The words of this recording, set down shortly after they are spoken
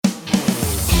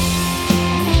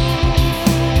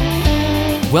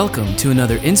Welcome to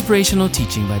another inspirational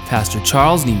teaching by Pastor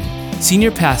Charles Niemann,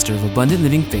 Senior Pastor of Abundant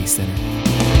Living Faith Center.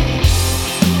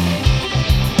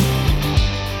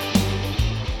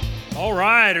 All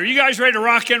right, are you guys ready to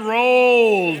rock and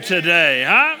roll today,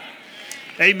 huh?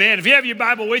 Amen. If you have your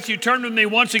Bible with you, turn with me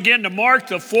once again to Mark,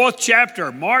 the 4th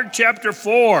chapter, Mark chapter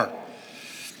 4.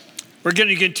 We're going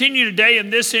to continue today in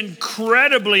this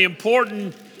incredibly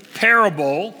important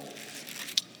parable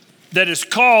that is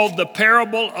called the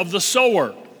parable of the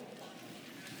sower.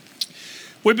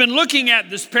 We've been looking at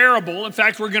this parable. In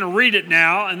fact, we're going to read it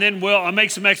now, and then I'll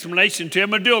make some explanation to it. I'm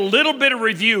going to do a little bit of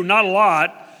review, not a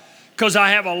lot, because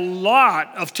I have a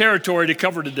lot of territory to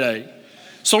cover today.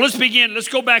 So let's begin. Let's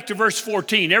go back to verse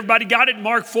 14. Everybody got it?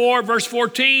 Mark 4, verse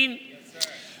 14? Yes,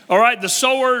 all right, the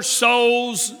sower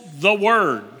sows the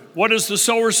word. What does the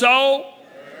sower sow?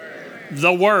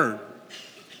 The word.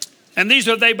 And these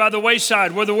are they by the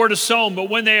wayside, where the word is sown.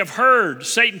 But when they have heard,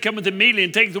 Satan cometh immediately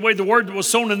and taketh away the word that was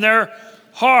sown in their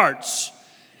hearts.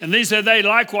 And these are they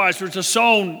likewise which are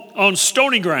sown on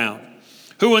stony ground,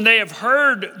 who when they have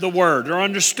heard the word or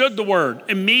understood the word,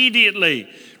 immediately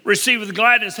receive with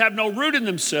gladness, have no root in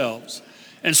themselves,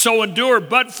 and so endure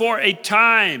but for a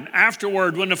time.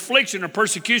 Afterward, when affliction or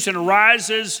persecution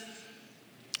arises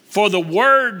for the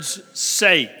word's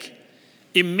sake,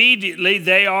 immediately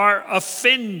they are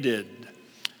offended.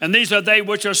 And these are they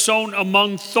which are sown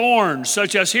among thorns,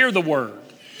 such as hear the word,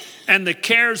 and the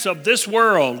cares of this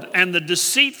world, and the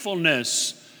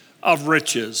deceitfulness of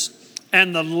riches,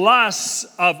 and the lusts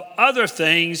of other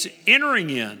things entering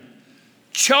in,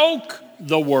 choke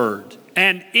the word,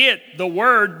 and the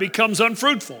word becomes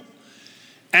unfruitful.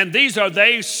 And these are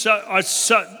they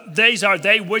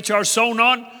which are sown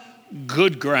on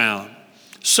good ground,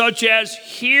 such as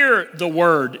hear the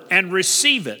word and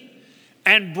receive it,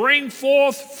 and bring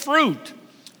forth fruit,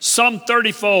 some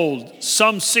 30-fold,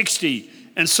 some 60,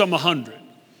 and some 100.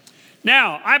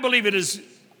 Now, I believe it is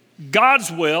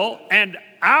God's will and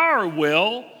our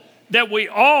will that we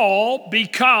all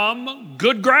become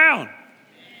good ground.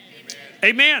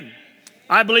 Amen.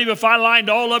 I believe if I lined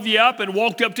all of you up and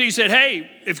walked up to you and said, hey,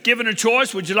 if given a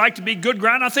choice, would you like to be good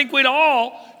ground? I think we'd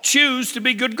all choose to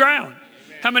be good ground.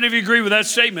 How many of you agree with that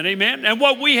statement? Amen. And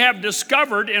what we have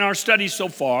discovered in our studies so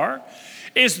far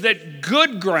is that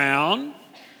good ground,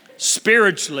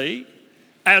 spiritually,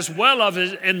 as well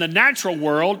as in the natural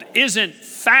world, isn't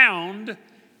found,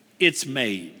 it's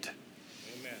made.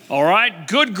 Amen. All right?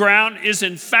 Good ground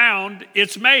isn't found,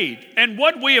 it's made. And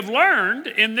what we have learned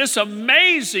in this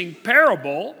amazing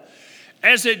parable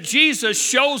is that Jesus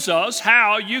shows us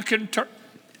how you can turn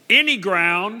any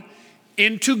ground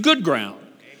into good ground.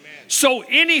 So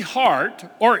any heart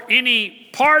or any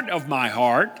part of my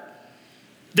heart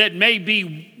that may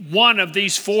be one of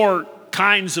these 4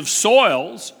 kinds of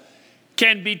soils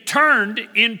can be turned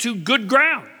into good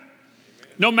ground.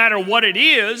 No matter what it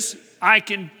is, I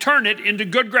can turn it into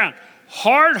good ground.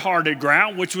 Hard-hearted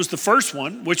ground, which was the first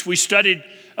one, which we studied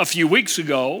a few weeks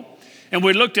ago, and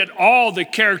we looked at all the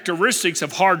characteristics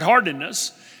of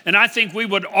hard-heartedness, and I think we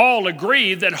would all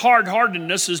agree that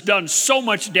hard-heartedness has done so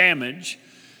much damage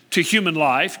to human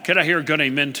life. Could I hear a good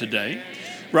amen today?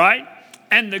 Right?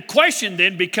 And the question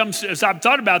then becomes, as I've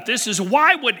thought about this, is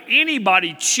why would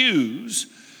anybody choose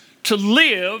to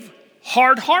live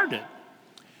hard-hearted?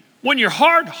 When you're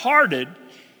hard-hearted,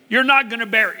 you're not going to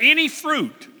bear any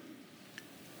fruit.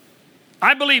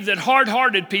 I believe that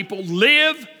hard-hearted people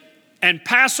live and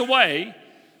pass away,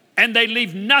 and they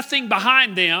leave nothing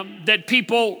behind them that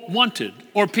people wanted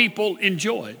or people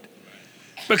enjoyed.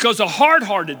 Because a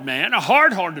hard-hearted man, a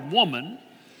hard-hearted woman,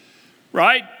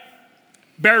 right,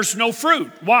 bears no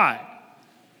fruit. Why?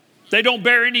 They don't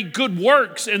bear any good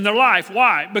works in their life.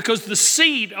 Why? Because the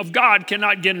seed of God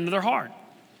cannot get into their heart.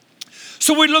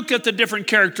 So we looked at the different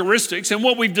characteristics, and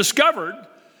what we've discovered,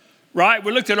 right,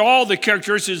 we looked at all the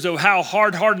characteristics of how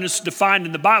hard-heartedness is defined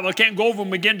in the Bible. I can't go over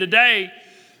them again today,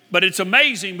 but it's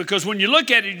amazing because when you look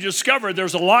at it, you discover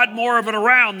there's a lot more of it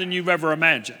around than you've ever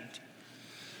imagined.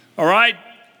 All right?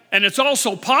 And it's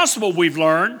also possible, we've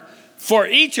learned, for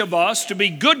each of us to be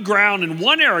good ground in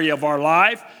one area of our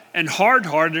life and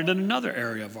hard-hearted in another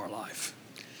area of our life.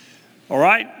 All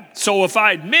right? So if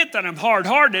I admit that I'm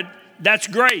hard-hearted, that's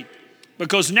great,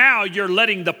 because now you're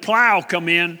letting the plow come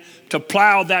in to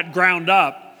plow that ground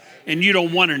up, and you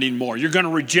don't want it anymore. You're going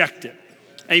to reject it.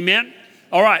 Amen?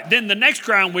 All right, then the next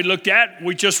ground we looked at,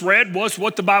 we just read, was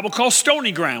what the Bible calls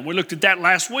stony ground. We looked at that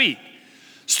last week.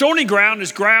 Stony ground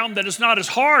is ground that is not as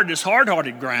hard as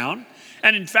hard-hearted ground.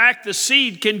 And in fact, the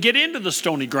seed can get into the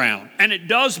stony ground. And it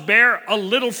does bear a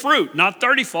little fruit, not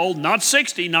 30-fold, not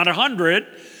 60, not 100,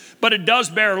 but it does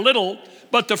bear little.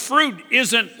 But the fruit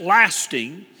isn't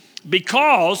lasting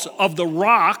because of the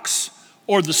rocks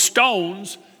or the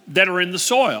stones that are in the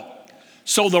soil.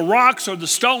 So the rocks or the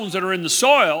stones that are in the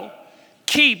soil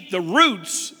keep the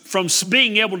roots from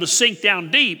being able to sink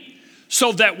down deep,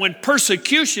 so that when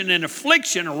persecution and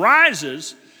affliction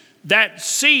arises, that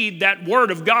seed, that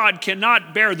word of God,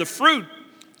 cannot bear the fruit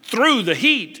through the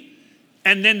heat.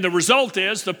 And then the result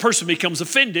is the person becomes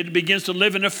offended and begins to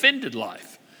live an offended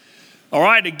life. All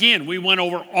right, again, we went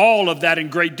over all of that in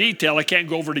great detail. I can't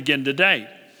go over it again today.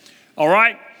 All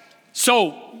right,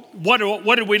 so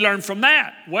what did we learn from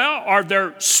that? Well, are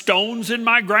there stones in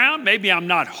my ground? Maybe I'm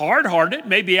not hard-hearted.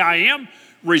 Maybe I am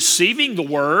receiving the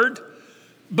word,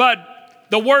 but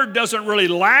the word doesn't really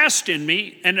last in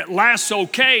me, and it lasts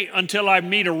okay until I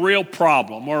meet a real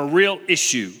problem or a real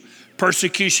issue,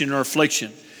 persecution or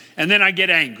affliction. And then I get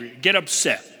angry, get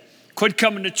upset, quit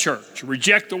coming to church,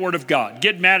 reject the word of God,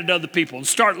 get mad at other people, and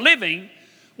start living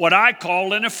what I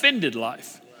call an offended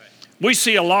life. We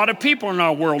see a lot of people in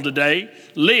our world today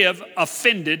live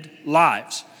offended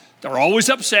lives. They're always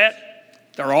upset,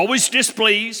 they're always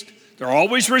displeased, they're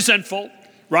always resentful,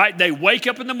 right? They wake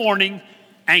up in the morning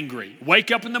angry,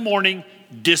 wake up in the morning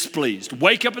displeased,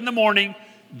 wake up in the morning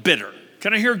bitter.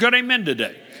 Can I hear a good amen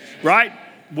today? Right?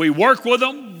 We work with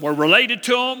them, we're related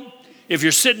to them. If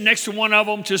you're sitting next to one of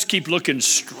them, just keep looking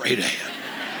straight ahead.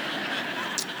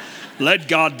 Let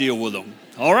God deal with them.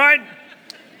 All right?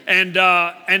 And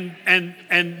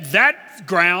that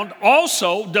ground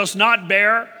also does not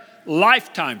bear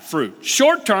lifetime fruit.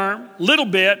 Short term, little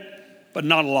bit, but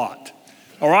not a lot.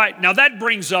 All right? Now that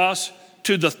brings us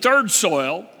to the third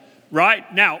soil,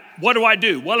 right? Now, what do I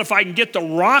do? Well, if I can get the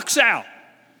rocks out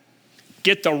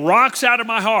of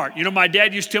my heart. You know, my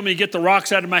dad used to tell me to get the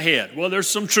rocks out of my head. Well, there's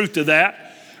some truth to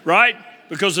that, right?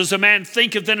 Because as a man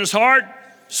thinketh in his heart,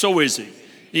 so is he.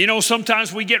 You know,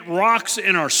 sometimes we get rocks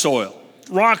in our soil.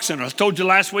 Rocks in us. I told you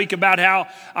last week about how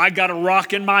I got a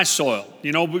rock in my soil.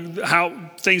 You know, how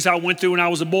things I went through when I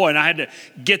was a boy, and I had to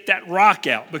get that rock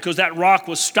out because that rock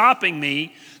was stopping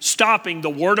the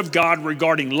word of God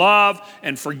regarding love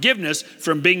and forgiveness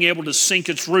from being able to sink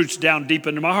its roots down deep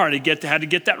into my heart. I had to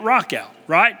get that rock out,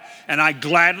 right? And I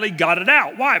gladly got it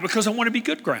out. Why? Because I want to be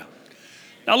good ground.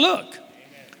 Now look,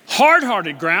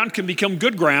 hard-hearted ground can become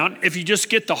good ground if you just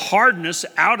get the hardness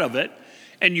out of it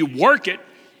and you work it.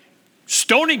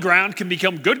 Stony ground can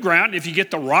become good ground. If you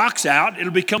get the rocks out,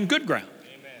 it'll become good ground.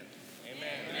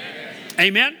 Amen.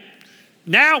 Amen.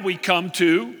 Now we come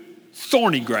to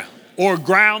thorny ground, or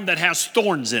ground that has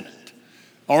thorns in it.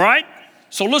 All right?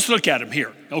 So let's look at them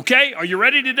here. Okay? Are you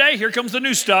ready today? Here comes the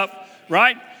new stuff,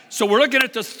 right? So we're looking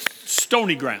at the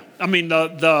thorny ground.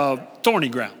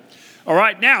 All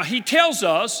right? Now, he tells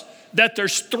us that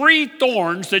there's 3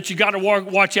 thorns that you got to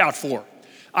watch out for.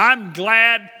 I'm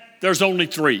glad there's only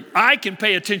 3. I can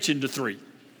pay attention to 3.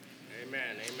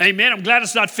 Amen. I'm glad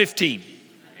it's not 15. Amen.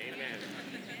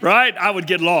 Right? I would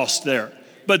get lost there.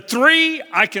 But 3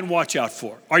 I can watch out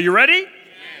for. Are you ready? Yes.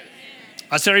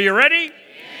 I said, are you ready? Yes.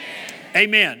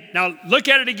 Amen. Now look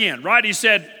at it again, right? He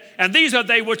said, and these are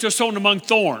they which are sown among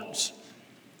thorns,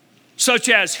 such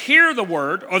as hear the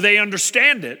word, or they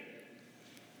understand it.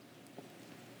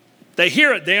 They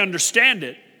hear it, they understand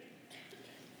it,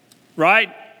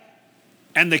 right?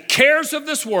 And the cares of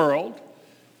this world,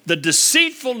 the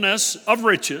deceitfulness of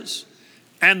riches,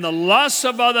 and the lusts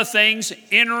of other things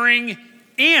entering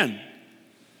in.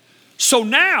 So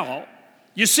now,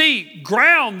 you see,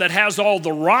 ground that has all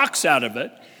the rocks out of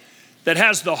it, that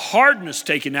has the hardness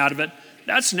taken out of it,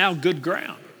 that's now good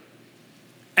ground.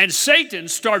 And Satan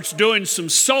starts doing some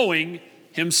sowing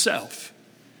himself.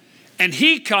 And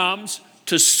he comes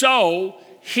to sow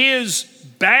his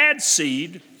bad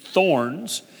seed,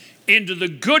 thorns, into the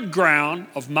good ground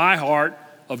of my heart,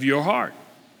 of your heart.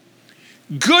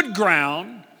 Good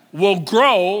ground will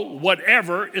grow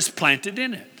whatever is planted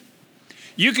in it.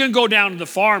 You can go down to the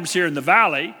farms here in the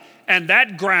valley, and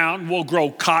that ground will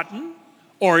grow cotton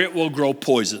or it will grow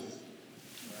poison.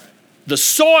 The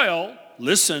soil,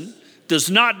 listen, does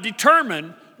not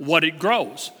determine what it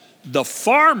grows. The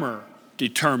farmer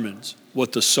determines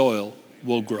what the soil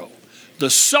will grow. The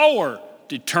sower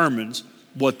determines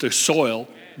what the soil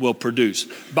will produce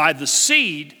by the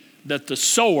seed that the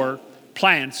sower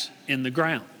plants in the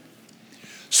ground.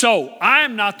 So I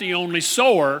am not the only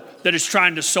sower that is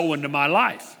trying to sow into my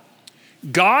life.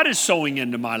 God is sowing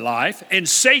into my life, and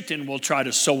Satan will try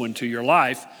to sow into your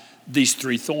life these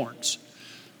 3 thorns.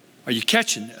 Are you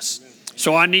catching this?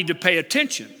 So I need to pay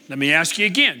attention. Let me ask you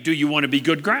again, do you want to be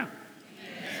good ground?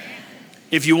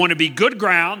 If you want to be good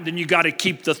ground, then you got to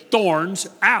keep the thorns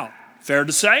out. Fair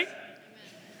to say?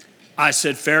 I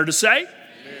said, fair to say?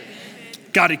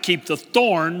 Got to keep the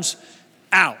thorns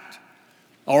out.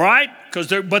 All right?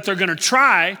 But they're going to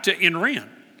try to enter in.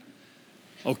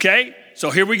 Okay?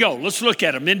 So here we go. Let's look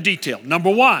at them in detail.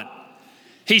 Number one,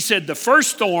 he said the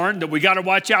first thorn that we got to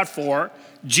watch out for,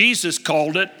 Jesus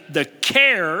called it the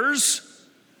cares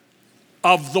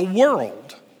of the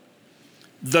world.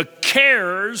 The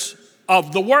cares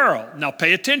of the world. Now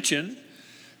pay attention,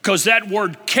 because that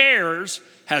word cares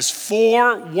has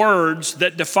 4 words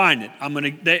that define it.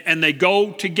 And they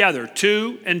go together,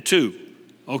 2 and 2.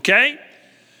 Okay?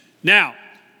 Now,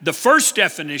 the first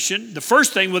definition, the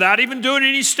first thing, without even doing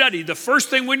any study, the first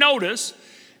thing we notice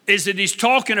is that he's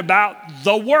talking about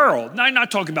the world. Now, he's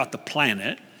not talking about the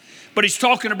planet, but he's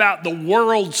talking about the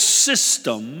world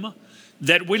system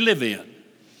that we live in.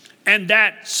 And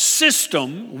that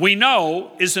system, we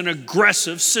know, is an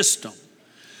aggressive system.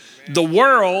 The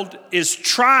world is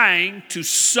trying to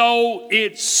sow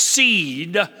its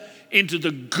seed into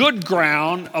the good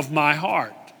ground of my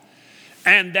heart.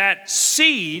 And that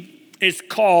seed is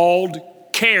called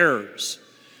cares,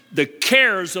 the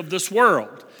cares of this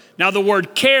world. Now the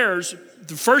word cares,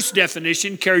 the first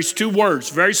definition carries 2 words,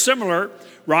 very similar,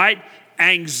 right?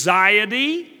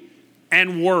 Anxiety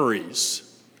and worries.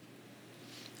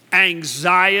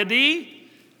 Anxiety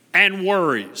and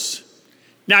worries.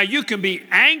 Now you can be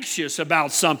anxious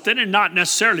about something and not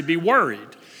necessarily be worried.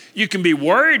 You can be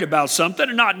worried about something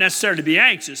and not necessarily be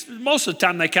anxious. Most of the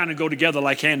time they kind of go together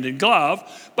like hand in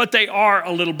glove, but they are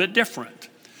a little bit different.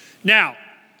 Now,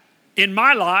 in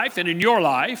my life and in your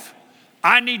life,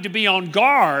 I need to be on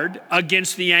guard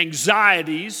against the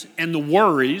anxieties and the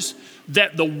worries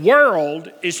that the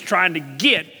world is trying to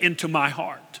get into my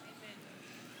heart.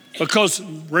 Because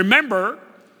remember,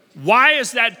 why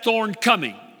is that thorn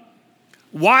coming?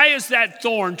 Why is that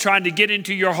thorn trying to get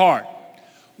into your heart?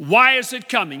 Why is it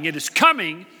coming? It is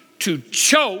coming to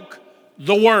choke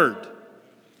the word.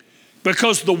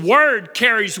 Because the word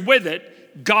carries with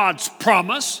it God's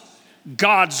promise,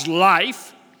 God's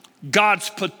life, God's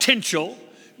potential,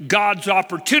 God's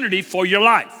opportunity for your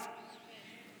life.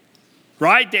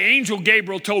 Right? The angel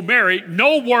Gabriel told Mary,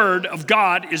 no word of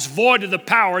God is void of the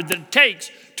power that it takes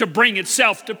to bring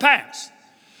itself to pass.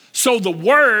 So the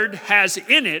word has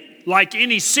in it, like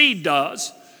any seed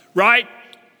does, right?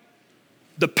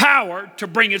 The power to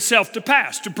bring itself to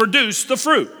pass, to produce the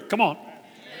fruit. Come on.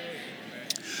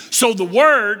 So the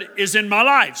word is in my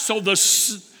life. So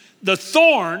the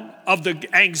thorn of the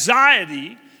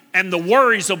anxiety and the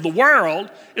worries of the world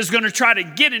is going to try to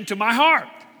get into my heart.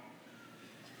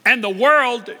 And the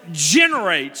world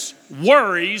generates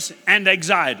worries and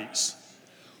anxieties.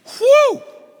 Whew!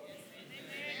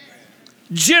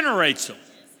 Generates them.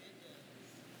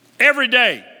 Every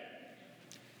day.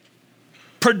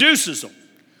 Produces them.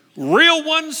 Real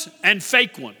ones and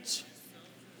fake ones.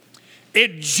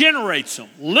 It generates them.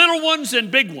 Little ones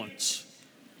and big ones.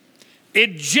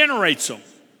 It generates them.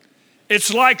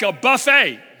 It's like a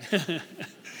buffet.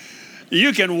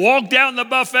 You can walk down the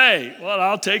buffet. Well,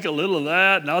 I'll take a little of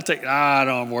that, and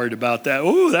I'm worried about that.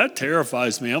 Ooh, that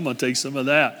terrifies me. I'm going to take some of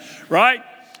that, right?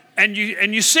 And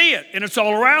you see it, and it's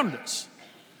all around us.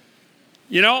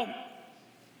 You know,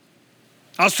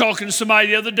 I was talking to somebody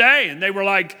the other day, and they were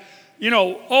like,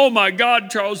 oh my God,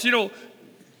 Charles,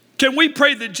 can we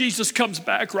pray that Jesus comes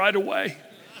back right away?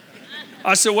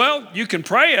 I said, well, you can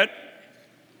pray it.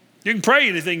 You can pray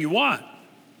anything you want.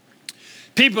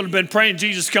 People have been praying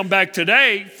Jesus come back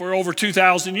today for over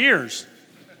 2,000 years.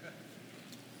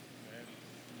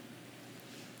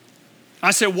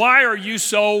 I said, why are you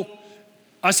so?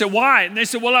 I said, why? And they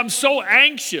said, well, I'm so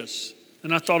anxious.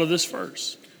 And I thought of this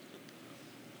verse.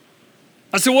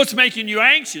 I said, what's making you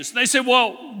anxious? And they said,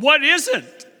 well, what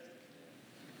isn't?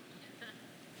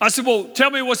 I said, well,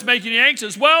 tell me what's making you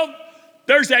anxious. Well,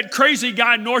 there's that crazy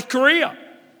guy in North Korea.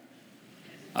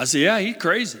 I said, yeah, he's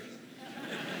crazy.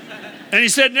 And he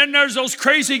said, and then there's those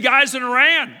crazy guys in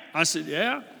Iran. I said,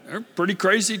 yeah, they're pretty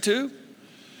crazy too.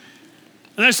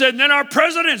 And they said, and then our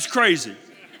president's crazy.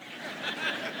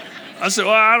 I said,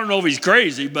 well, I don't know if he's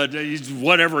crazy, but he's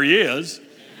whatever he is.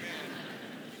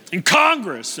 And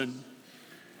Congress and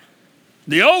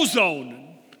the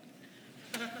ozone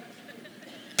and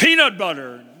peanut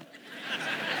butter.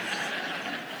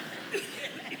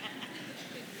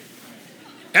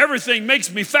 Everything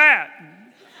makes me fat.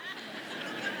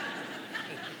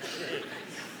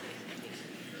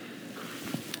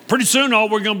 Pretty soon all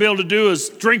we're going to be able to do is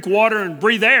drink water and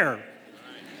breathe air.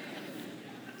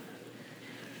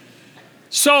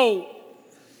 So,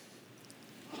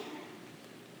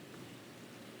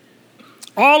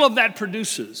 all of that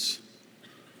produces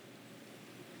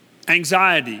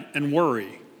anxiety and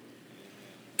worry.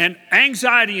 And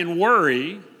anxiety and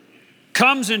worry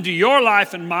comes into your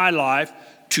life and my life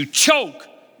to choke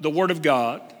the Word of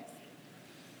God.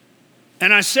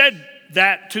 And I said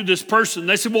that to this person.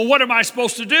 They said, well, what am I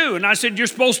supposed to do? And I said, you're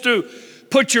supposed to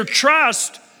put your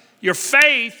trust, your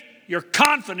faith, your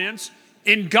confidence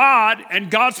in God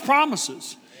and God's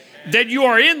promises. That you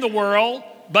are in the world,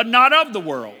 but not of the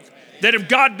world. That if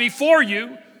God be for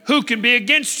you, who can be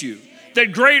against you?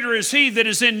 That greater is He that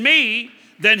is in me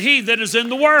than he that is in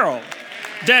the world.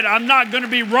 That I'm not going to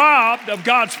be robbed of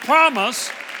God's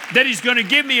promise, that He's going to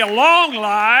give me a long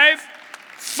life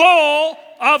full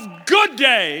of good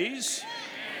days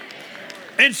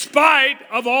in spite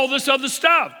of all this other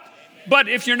stuff. But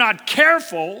if you're not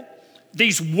careful,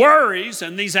 these worries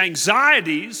and these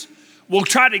anxieties will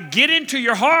try to get into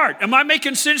your heart. Am I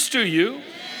making sense to you?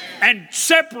 And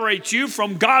separate you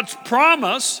from God's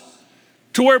promise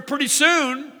to where pretty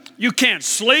soon you can't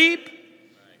sleep,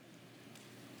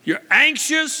 you're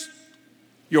anxious,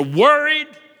 you're worried,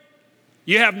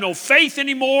 you have no faith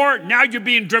anymore. Now you're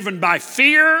being driven by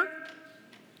fear.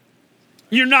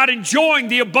 You're not enjoying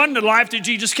the abundant life that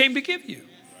Jesus came to give you.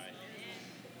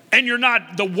 And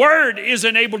the Word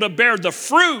isn't able to bear the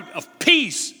fruit of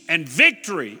peace and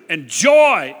victory and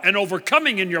joy and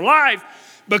overcoming in your life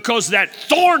because that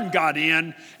thorn got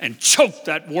in and choked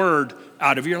that Word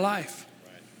out of your life.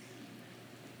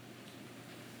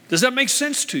 Does that make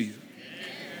sense to you?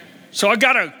 So I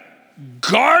got to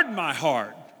guard my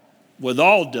heart with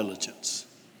all diligence.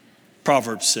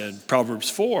 Proverbs said, Proverbs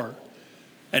 4,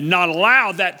 and not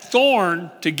allow that thorn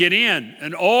to get in.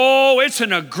 And it's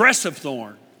an aggressive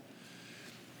thorn.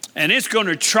 And it's going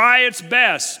to try its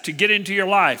best to get into your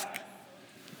life.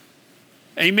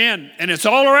 Amen. And it's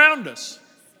all around us.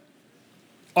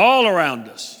 All around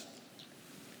us.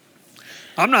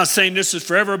 I'm not saying this is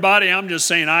for everybody. I'm just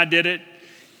saying I did it.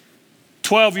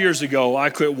 12 years ago, I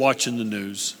quit watching the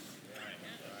news.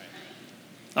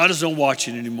 I just don't watch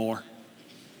it anymore.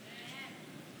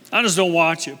 I just don't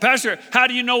watch it. Pastor, how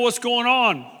do you know what's going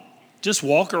on? Just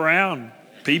walk around.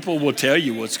 People will tell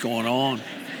you what's going on.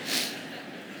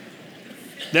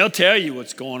 They'll tell you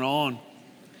what's going on.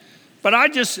 But I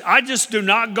just do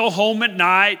not go home at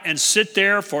night and sit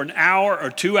there for an hour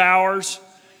or 2 hours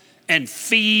and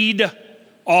feed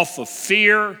off of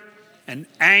fear and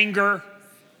anger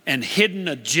and hidden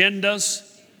agendas.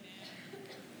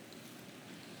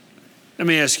 Let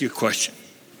me ask you a question.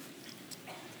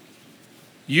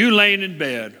 You laying in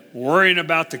bed worrying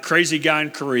about the crazy guy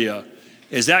in Korea,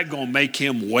 is that going to make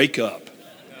him wake up?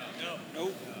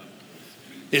 No.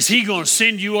 Is he going to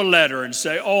send you a letter and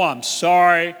say, oh, I'm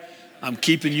sorry, I'm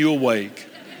keeping you awake?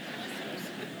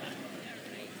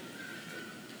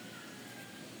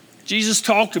 Jesus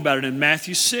talked about it in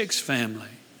Matthew 6, family.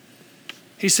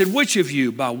 He said, which of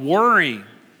you, by worrying,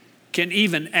 can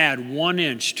even add 1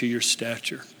 inch to your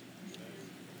stature?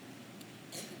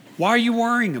 Why are you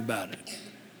worrying about it?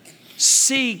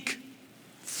 Seek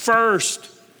first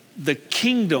the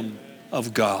kingdom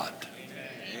of God.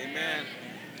 Amen.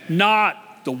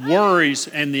 Not the worries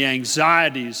and the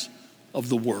anxieties of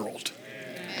the world.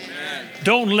 Amen.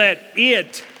 Don't let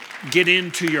it get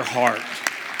into your heart.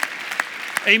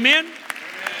 Amen?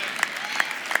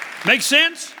 Make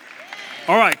sense?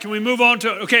 All right, can we move on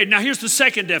to, okay, now here's the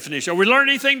second definition. Are we learning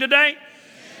anything today?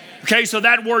 Okay, so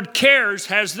that word cares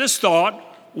has this thought,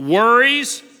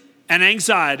 worries and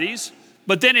anxieties,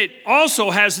 but then it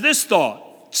also has this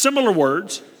thought, similar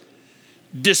words,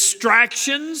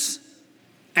 distractions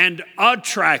and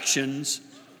attractions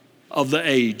of the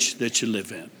age that you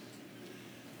live in.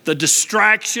 The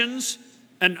distractions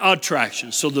and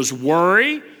attractions. So there's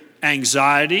worry,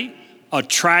 anxiety,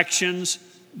 attractions,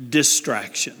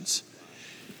 distractions.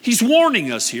 He's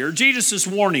warning us here. Jesus is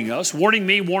warning us, warning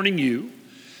me, warning you,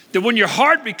 that when your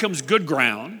heart becomes good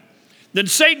ground, then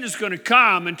Satan is going to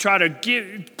come and try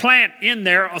to plant in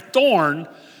there a thorn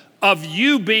of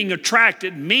you being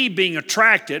attracted, me being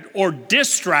attracted or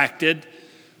distracted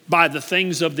by the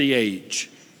things of the age.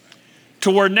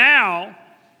 To where now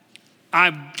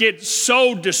I get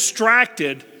so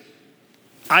distracted,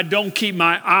 I don't keep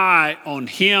my eye on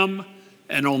Him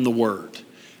and on the Word.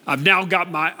 I've now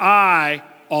got my eye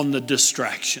on the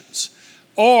distractions.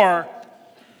 Or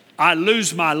I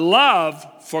lose my love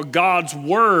for God's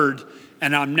Word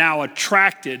and I'm now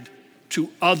attracted to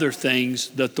other things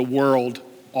that the world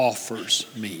offers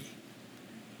me.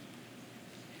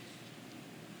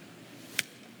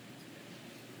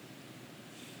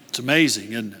 It's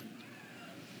amazing, isn't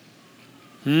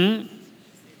it?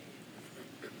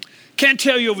 Can't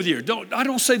tell you over the years. I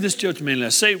don't say this judgmentally. I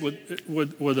say it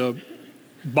with a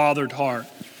bothered heart.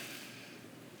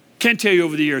 Can't tell you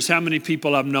over the years how many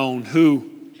people I've known who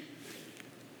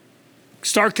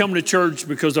start coming to church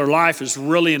because their life is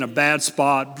really in a bad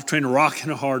spot, between a rock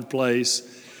and a hard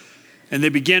place. And they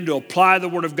begin to apply the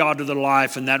Word of God to their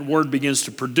life, and that Word begins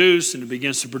to produce, and it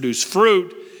begins to produce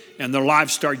fruit, and their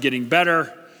lives start getting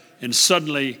better, and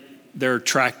suddenly they're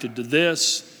attracted to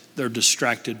this, they're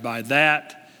distracted by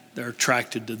that, they're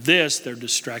attracted to this, they're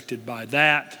distracted by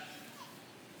that.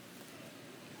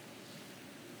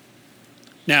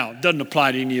 Now, it doesn't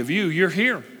apply to any of you, you're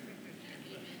here.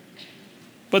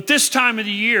 But this time of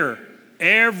the year,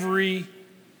 every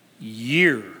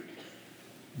year,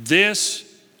 this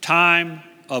time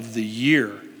of the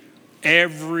year,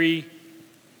 every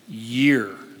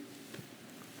year,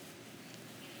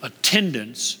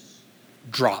 attendance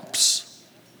drops.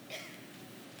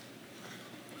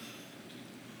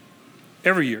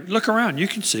 Every year. Look around, you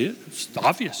can see it. It's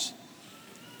obvious.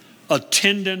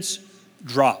 Attendance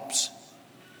drops.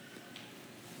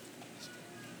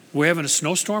 We're having a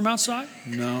snowstorm outside?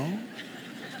 No.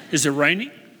 Is it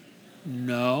raining?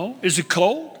 No. Is it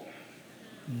cold?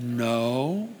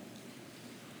 No.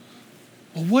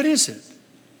 Well, what is it?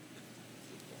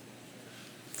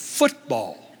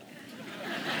 Football.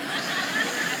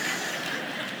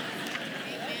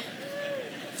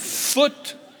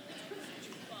 Football.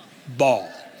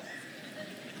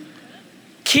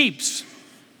 Keeps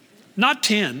not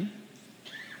 10,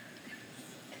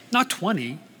 not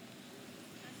 20,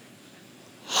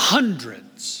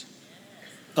 hundreds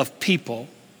of people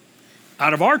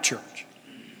out of our church.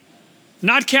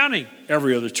 Not counting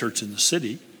every other church in the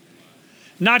city.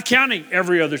 Not counting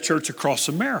every other church across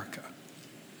America.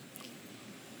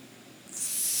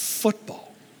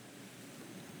 Football.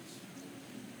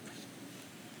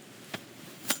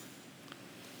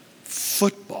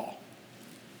 Football.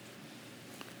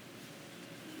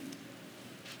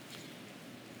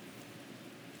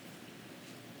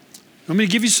 Want me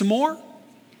to give you some more?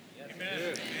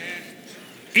 Amen.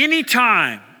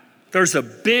 Anytime there's a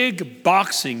big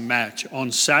boxing match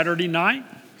on Saturday night,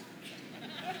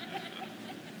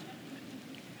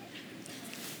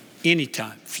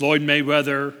 anytime, Floyd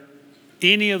Mayweather,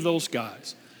 any of those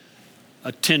guys,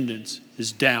 attendance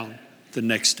is down the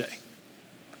next day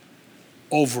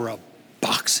over a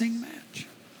boxing match.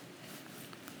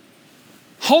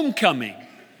 Homecoming,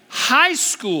 high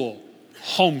school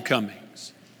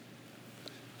homecomings,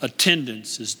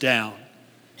 attendance is down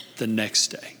the next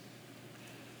day.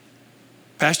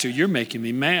 Pastor, you're making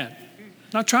me mad. I'm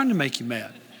not trying to make you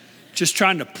mad. Just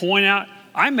trying to point out,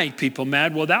 I make people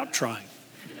mad without trying.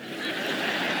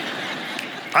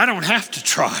 I don't have to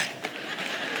try.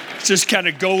 It just kind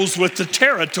of goes with the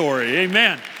territory.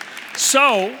 Amen.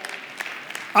 So,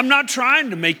 I'm not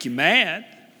trying to make you mad.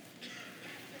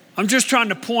 I'm just trying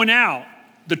to point out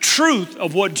the truth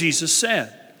of what Jesus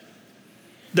said.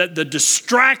 That the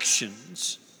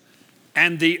distractions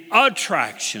and the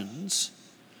attractions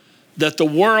that the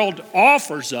world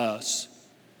offers us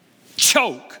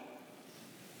choke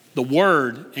the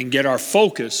word and get our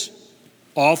focus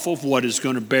off of what is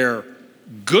going to bear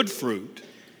good fruit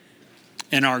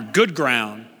and our good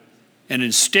ground, and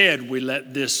instead we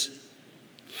let this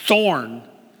thorn,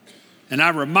 and I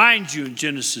remind you in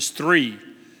Genesis 3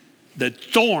 that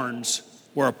thorns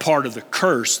were a part of the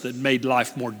curse that made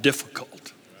life more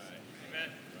difficult.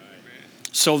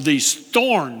 So these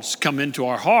thorns come into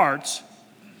our hearts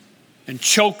and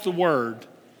choke the word.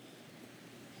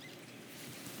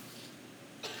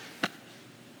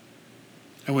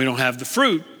 And we don't have the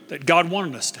fruit that God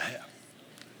wanted us to have.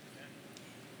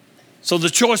 So the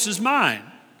choice is mine.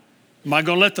 Am I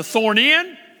going to let the thorn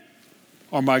in,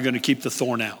 or am I going to keep the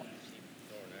thorn out?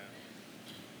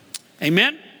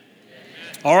 Amen?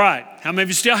 All right. How many of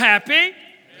you still happy?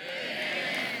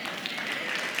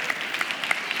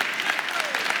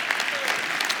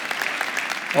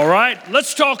 All right,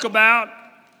 let's talk about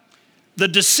the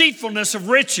deceitfulness of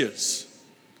riches.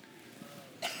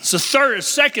 It's a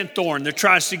second thorn that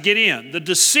tries to get in. The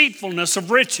deceitfulness of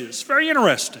riches. Very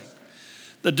interesting.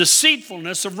 The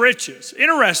deceitfulness of riches.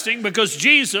 Interesting because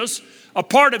Jesus, a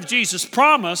part of Jesus'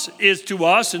 promise is to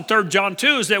us in 3 John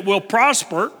 2 is that we'll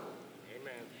prosper.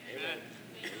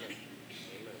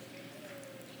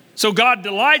 So God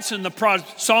delights in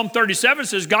Psalm 37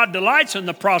 says God delights in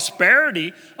the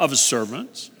prosperity of his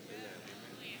servants.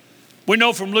 We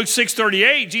know from Luke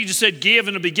 6:38, Jesus said, give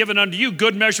and it'll be given unto you.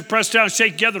 Good measure, pressed down,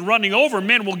 shaken together, running over.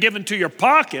 Men will give into your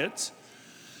pockets.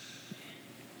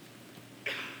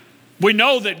 We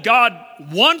know that God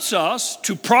wants us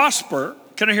to prosper.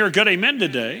 Can I hear a good amen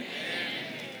today?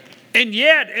 And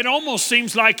yet, it almost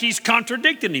seems like he's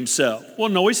contradicting himself. Well,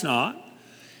 no, he's not.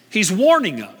 He's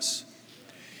warning us.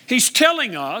 He's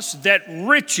telling us that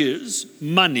riches,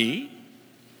 money,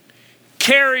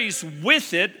 carries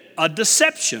with it a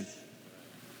deception.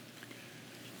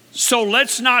 So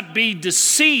let's not be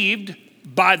deceived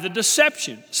by the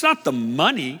deception. It's not the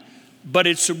money, but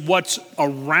it's what's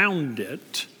around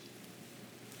it.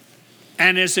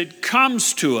 And as it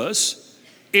comes to us,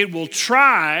 it will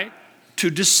try to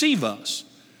deceive us.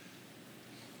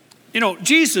 You know,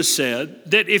 Jesus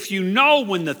said that if you know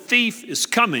when the thief is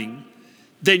coming,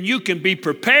 then you can be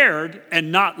prepared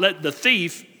and not let the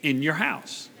thief in your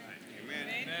house.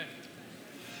 Amen.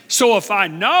 So if I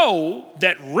know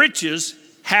that riches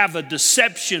have a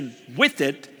deception with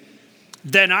it,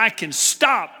 then I can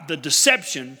stop the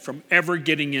deception from ever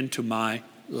getting into my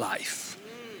life.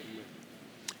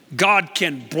 God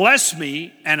can bless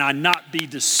me and I not be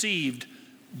deceived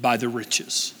by the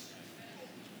riches.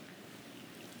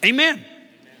 Amen.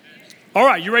 All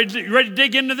right, you ready to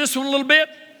dig into this one a little bit?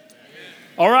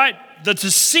 All right, the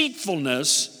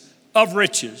deceitfulness of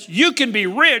riches. You can be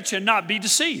rich and not be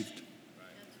deceived.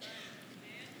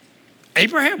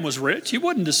 Abraham was rich. He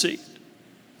wasn't deceived.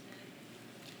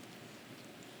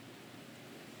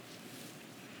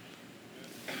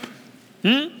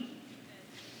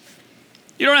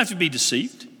 You don't have to be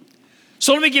deceived.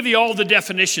 So let me give you all the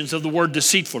definitions of the word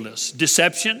deceitfulness.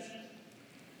 Deception,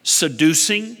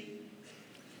 seducing,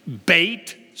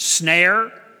 bait,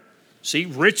 snare.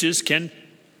 See,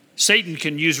 Satan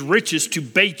can use riches to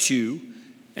bait you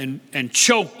and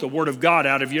choke the word of God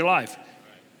out of your life.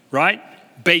 Right?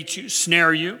 Bait you,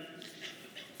 snare you.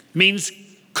 Means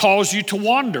cause you to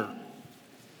wander.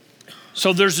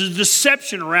 So there's a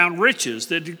deception around riches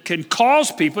that can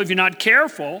cause people, if you're not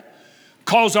careful,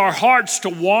 cause our hearts to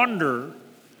wander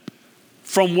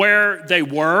from where they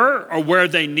were or where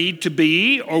they need to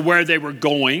be or where they were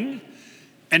going.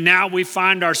 And now we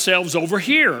find ourselves over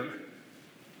here.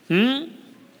 Man,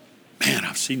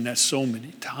 I've seen that so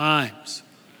many times.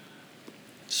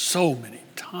 So many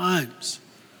times.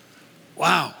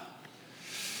 Wow.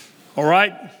 All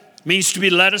right. Means to be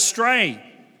led astray.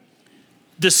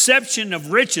 Deception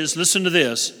of riches, listen to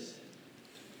this.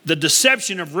 The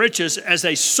deception of riches as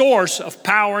a source of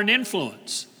power and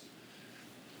influence.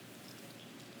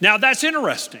 Now that's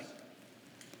interesting.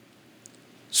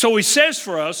 So he says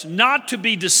for us not to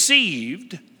be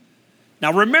deceived.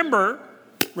 Now remember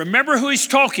who he's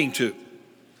talking to.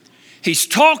 He's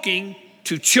talking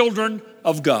to children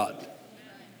of God.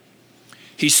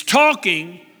 He's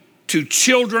talking to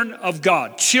children of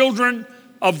God, children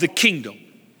of the kingdom.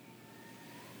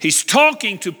 He's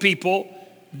talking to people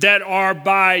that are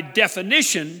by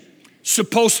definition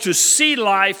supposed to see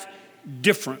life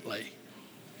differently,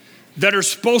 that are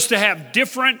supposed to have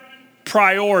different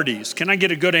priorities. Can I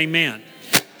get a good amen?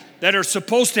 That are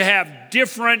supposed to have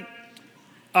different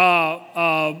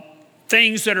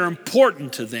things that are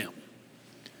important to them.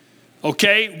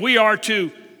 Okay? We are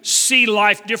to see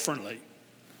life differently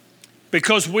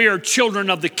because we are children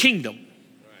of the kingdom.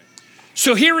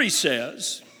 So here he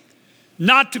says,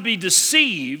 not to be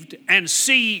deceived and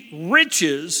see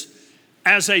riches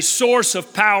as a source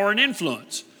of power and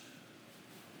influence.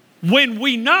 When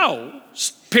we know,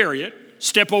 period,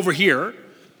 step over here,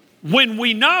 when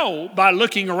we know by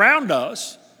looking around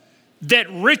us that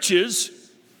riches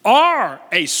are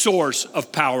a source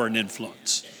of power and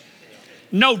influence.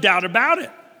 No doubt about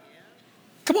it.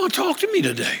 Come on, talk to me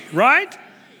today, right?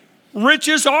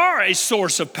 Riches are a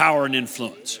source of power and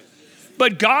influence.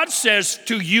 But God says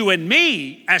to you and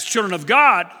me as children of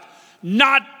God,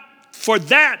 not for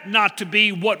that not to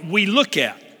be what we look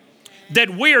at. That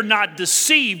we are not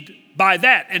deceived by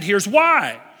that. And here's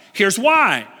why. Here's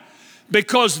why.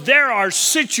 Because there are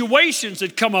situations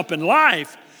that come up in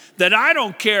life that I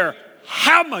don't care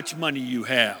how much money you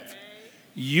have,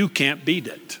 you can't beat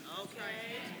it.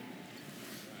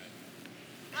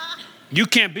 You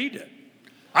can't beat it.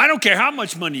 I don't care how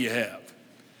much money you have.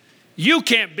 You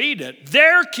can't beat it.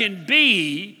 There can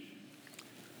be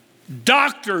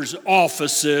doctor's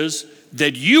offices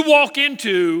that you walk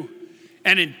into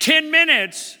and in 10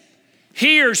 minutes,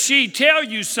 he or she tell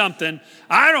you something.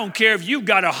 I don't care if you've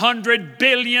got $100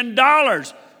 billion.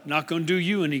 Not going to do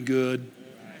you any good.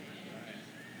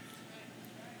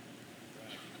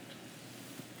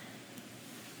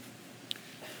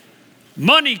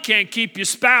 Money can't keep your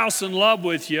spouse in love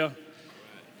with you.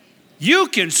 You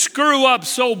can screw up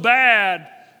so bad,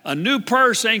 a new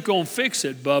purse ain't going to fix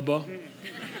it, Bubba.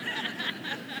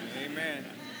 Amen.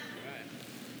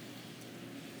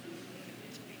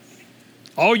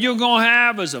 All you're going to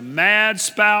have is a mad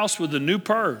spouse with a new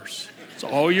purse. That's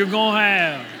all you're going to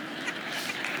have.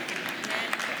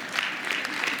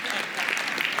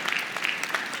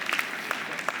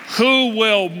 Who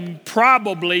will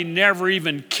probably never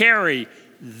even carry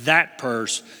that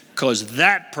purse because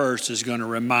that purse is going to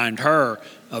remind her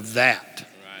of that.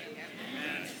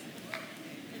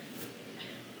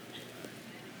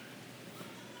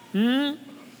 You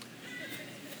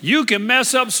can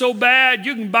mess up so bad,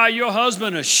 you can buy your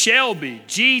husband a Shelby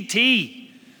GT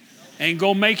and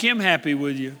go make him happy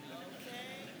with you.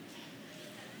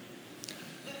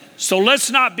 So let's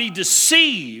not be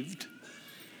deceived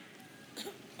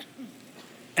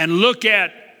and look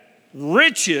at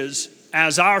riches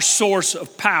as our source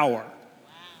of power.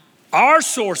 Our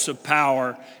source of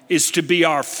power is to be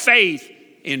our faith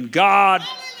in God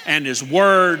and His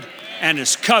Word and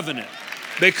His covenant.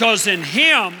 Because in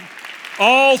Him,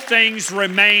 all things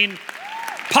remain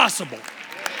possible.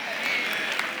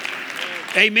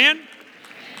 Amen?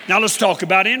 Now let's talk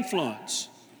about influence.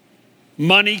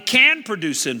 Money can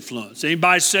produce influence.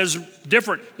 Anybody says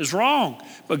different is wrong.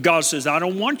 But God says, I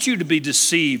don't want you to be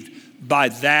deceived by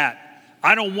that.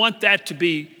 I don't want that to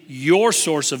be your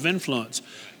source of influence.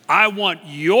 I want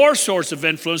your source of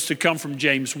influence to come from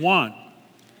James 1,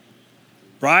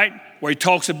 right? Where he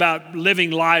talks about living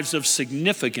lives of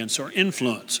significance or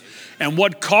influence. And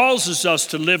what causes us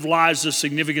to live lives of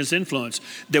significance, influence,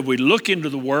 that we look into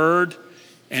the Word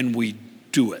and we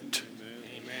do it.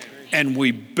 And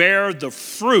we bear the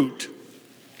fruit,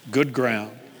 good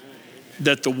ground,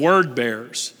 that the Word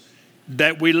bears,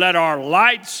 that we let our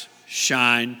lights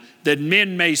shine, that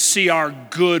men may see our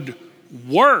good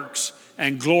works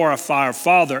and glorify our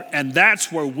Father. And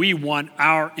that's where we want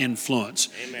our influence.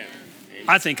 Amen.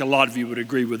 I think a lot of you would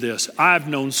agree with this. I've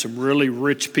known some really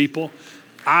rich people.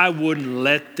 I wouldn't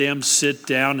let them sit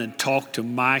down and talk to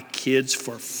my kids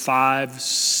for 5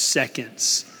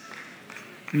 seconds.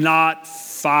 Not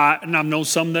 5, and I've known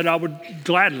some that I would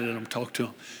gladly let them talk to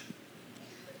them.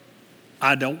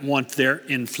 I don't want their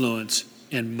influence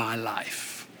in my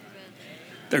life.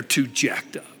 They're too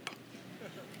jacked up.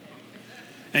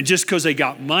 And just because they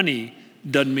got money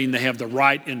doesn't mean they have the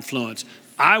right influence.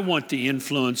 I want the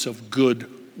influence of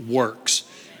good works.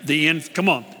 The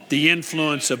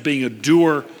influence of being a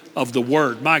doer of the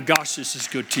Word. My gosh, this is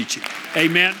good teaching.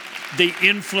 Amen. The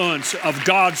influence of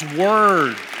God's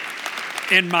Word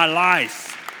in my life.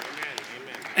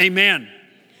 Amen.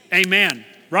 Amen.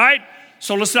 Right?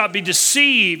 So let's not be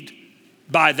deceived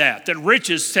by that. That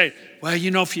riches say, well,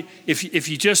 you know, if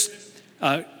you just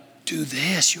do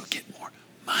this, you'll get more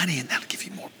money, and that'll give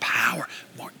you more power,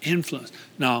 more influence.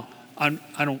 No, I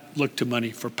don't look to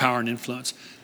money for power and influence.